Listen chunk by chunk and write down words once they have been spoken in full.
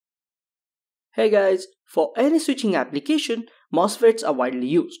Hey guys, for any switching application, MOSFETs are widely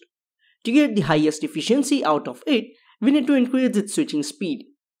used. To get the highest efficiency out of it, we need to increase its switching speed.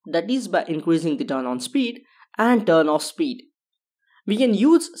 That is by increasing the turn on speed and turn off speed. We can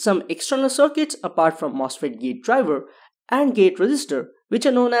use some external circuits apart from MOSFET gate driver and gate resistor, which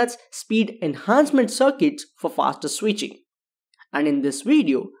are known as speed enhancement circuits for faster switching. And in this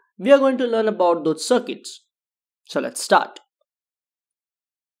video, we are going to learn about those circuits. So let's start.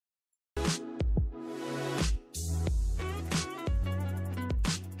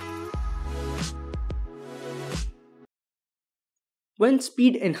 When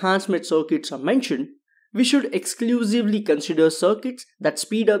speed enhancement circuits are mentioned, we should exclusively consider circuits that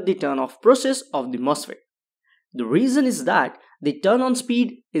speed up the turn-off process of the MOSFET. The reason is that the turn-on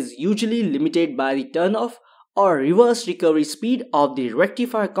speed is usually limited by the turn-off or reverse recovery speed of the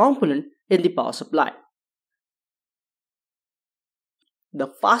rectifier component in the power supply. The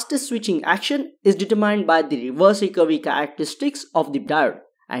fastest switching action is determined by the reverse recovery characteristics of the diode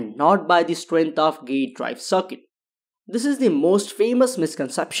and not by the strength of gate drive circuit. This is the most famous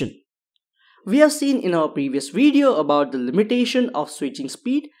misconception. We have seen in our previous video about the limitation of switching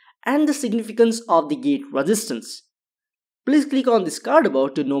speed and the significance of the gate resistance. Please click on this card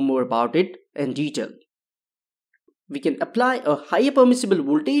above to know more about it in detail. We can apply a higher permissible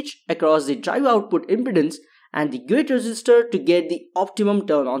voltage across the drive output impedance and the gate resistor to get the optimum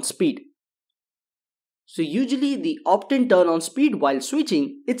turn-on speed. So usually the opt-in turn-on speed while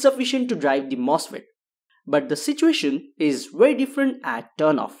switching is sufficient to drive the MOSFET. But the situation is very different at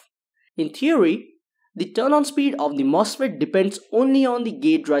turn-off. In theory, the turn-on speed of the MOSFET depends only on the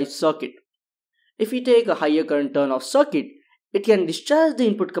gate drive circuit. If we take a higher current turn-off circuit, it can discharge the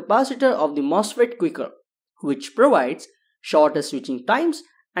input capacitor of the MOSFET quicker, which provides shorter switching times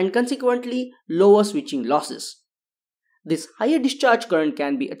and consequently lower switching losses. This higher discharge current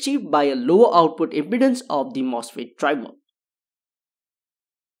can be achieved by a lower output impedance of the MOSFET driver.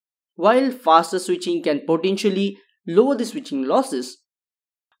 While faster switching can potentially lower the switching losses,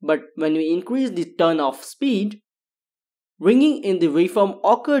 but when we increase the turn-off speed, ringing in the waveform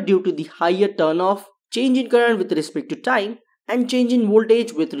occurs due to the higher turn-off, change in current with respect to time, and change in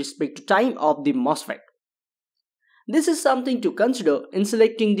voltage with respect to time of the MOSFET. This is something to consider in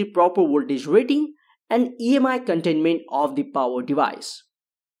selecting the proper voltage rating and EMI containment of the power device.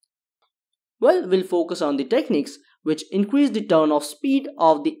 Well, we'll focus on the techniques which increase the turn-off speed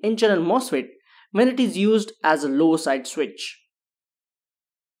of the N-channel MOSFET when it is used as a low side switch.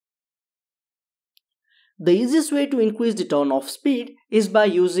 The easiest way to increase the turn-off speed is by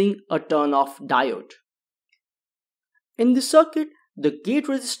using a turn-off diode. In this circuit, the gate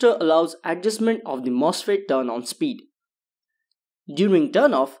resistor allows adjustment of the MOSFET turn-on speed. During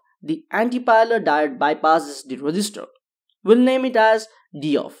turn-off, the antiparallel diode bypasses the resistor. We'll name it as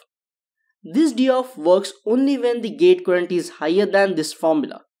D-off. This D-off works only when the gate current is higher than this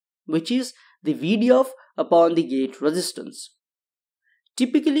formula, which is the VD-off upon the gate resistance.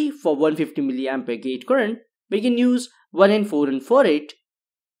 Typically, for 150 mA gate current, we can use 1N4N48,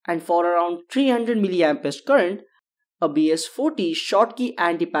 and for around 300 mA current, a BS40 Schottky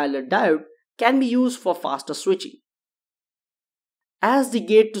antiparallel diode can be used for faster switching. As the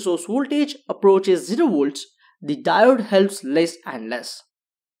gate to source voltage approaches 0 volts, the diode helps less and less.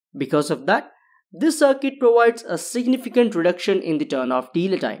 Because of that, this circuit provides a significant reduction in the turn-off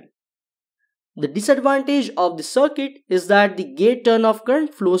delay time. The disadvantage of the circuit is that the gate turn-off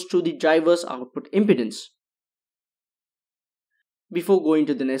current flows through the driver's output impedance. Before going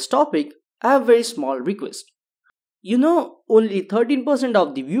to the next topic, I have a very small request. You know, only 13%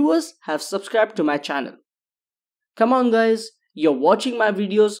 of the viewers have subscribed to my channel. Come on guys, you're watching my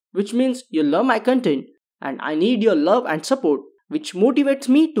videos, which means you love my content, and I need your love and support, which motivates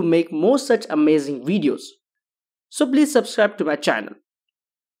me to make more such amazing videos. So please subscribe to my channel.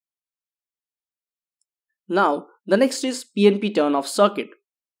 Now, the next is PNP turn-off circuit.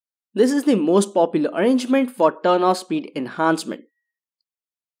 This is the most popular arrangement for turn-off speed enhancement.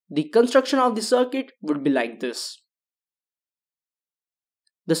 The construction of the circuit would be like this.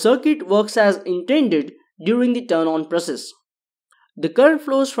 The circuit works as intended during the turn-on process. The current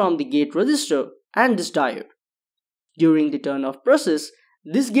flows from the gate resistor and this diode. During the turn-off process,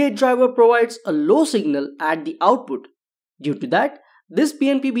 this gate driver provides a low signal at the output. Due to that, this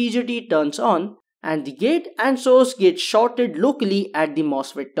PNP BJT turns on and the gate and source get shorted locally at the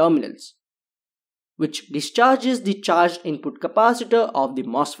MOSFET terminals, which discharges the charged input capacitor of the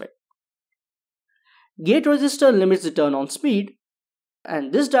MOSFET. Gate resistor limits the turn-on speed,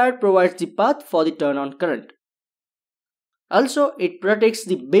 and this diode provides the path for the turn-on current. Also, it protects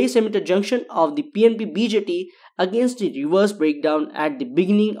the base emitter junction of the PNP BJT against the reverse breakdown at the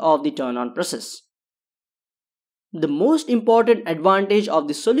beginning of the turn-on process. The most important advantage of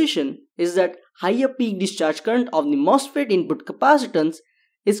this solution is that higher peak discharge current of the MOSFET input capacitance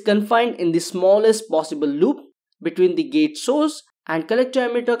is confined in the smallest possible loop between the gate source and collector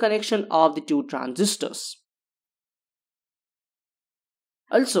emitter connection of the two transistors.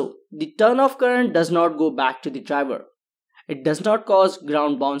 Also, the turn-off current does not go back to the driver. It does not cause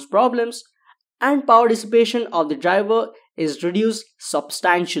ground bounce problems, and power dissipation of the driver is reduced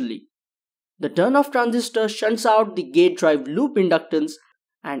substantially. The turn-off transistor shunts out the gate drive loop inductance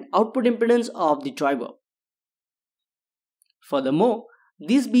and output impedance of the driver. Furthermore,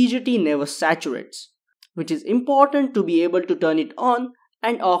 this BJT never saturates, which is important to be able to turn it on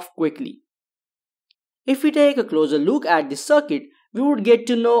and off quickly. If we take a closer look at the circuit, we would get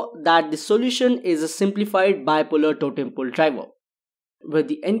to know that the solution is a simplified bipolar totem pole driver, where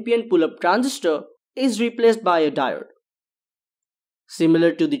the NPN pull-up transistor is replaced by a diode.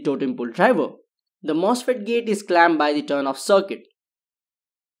 Similar to the totem pole driver, the MOSFET gate is clamped by the turn-off circuit,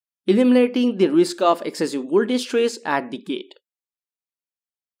 eliminating the risk of excessive voltage trace at the gate.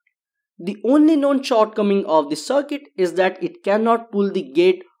 The only known shortcoming of the circuit is that it cannot pull the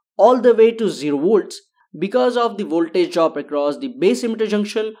gate all the way to 0 volts because of the voltage drop across the base emitter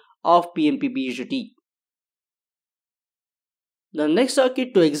junction of PNP BJT. The next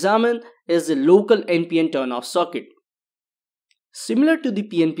circuit to examine is the local NPN turn-off circuit. Similar to the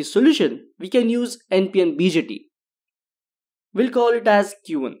PNP solution, we can use NPN BJT. We'll call it as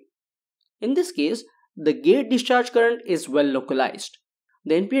Q1. In this case, the gate discharge current is well localized.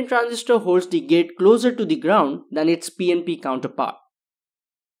 The NPN transistor holds the gate closer to the ground than its PNP counterpart.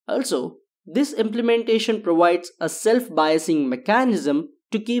 Also, this implementation provides a self-biasing mechanism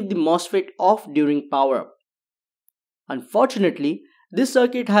to keep the MOSFET off during power-up. Unfortunately, this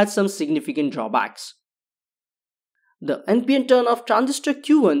circuit has some significant drawbacks. The NPN turn-off transistor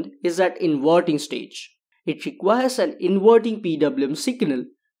Q1 is at inverting stage. It requires an inverting PWM signal,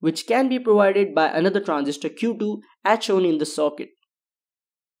 which can be provided by another transistor Q2 as shown in the circuit.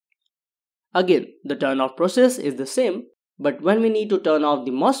 Again, the turn-off process is the same, but when we need to turn off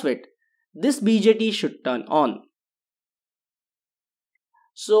the MOSFET, this BJT should turn on.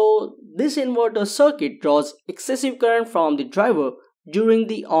 So, this inverter circuit draws excessive current from the driver during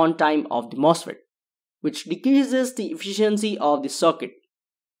the on time of the MOSFET, which decreases the efficiency of the circuit.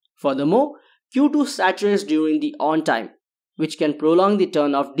 Furthermore, Q2 saturates during the on time, which can prolong the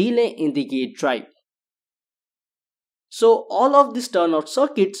turn-off delay in the gate drive. So, all of these turn-off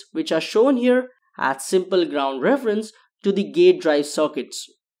circuits which are shown here have simple ground reference to the gate drive circuits.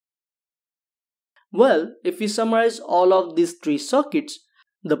 Well, if we summarize all of these three circuits,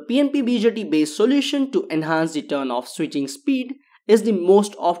 the PNP BJT based solution to enhance the turn-off switching speed is the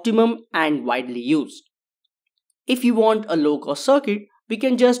most optimum and widely used. If you want a low-cost circuit, we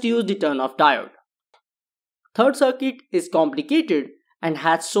can just use the turn-off diode. Third circuit is complicated and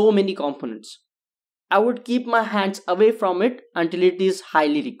has so many components. I would keep my hands away from it until it is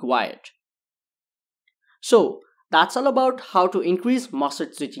highly required. So, that's all about how to increase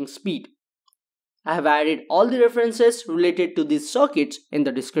MOSFET switching speed. I have added all the references related to these circuits in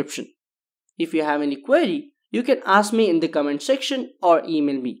the description. If you have any query, you can ask me in the comment section or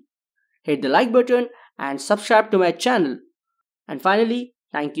email me. Hit the like button and subscribe to my channel. And finally,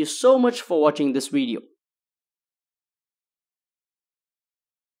 thank you so much for watching this video.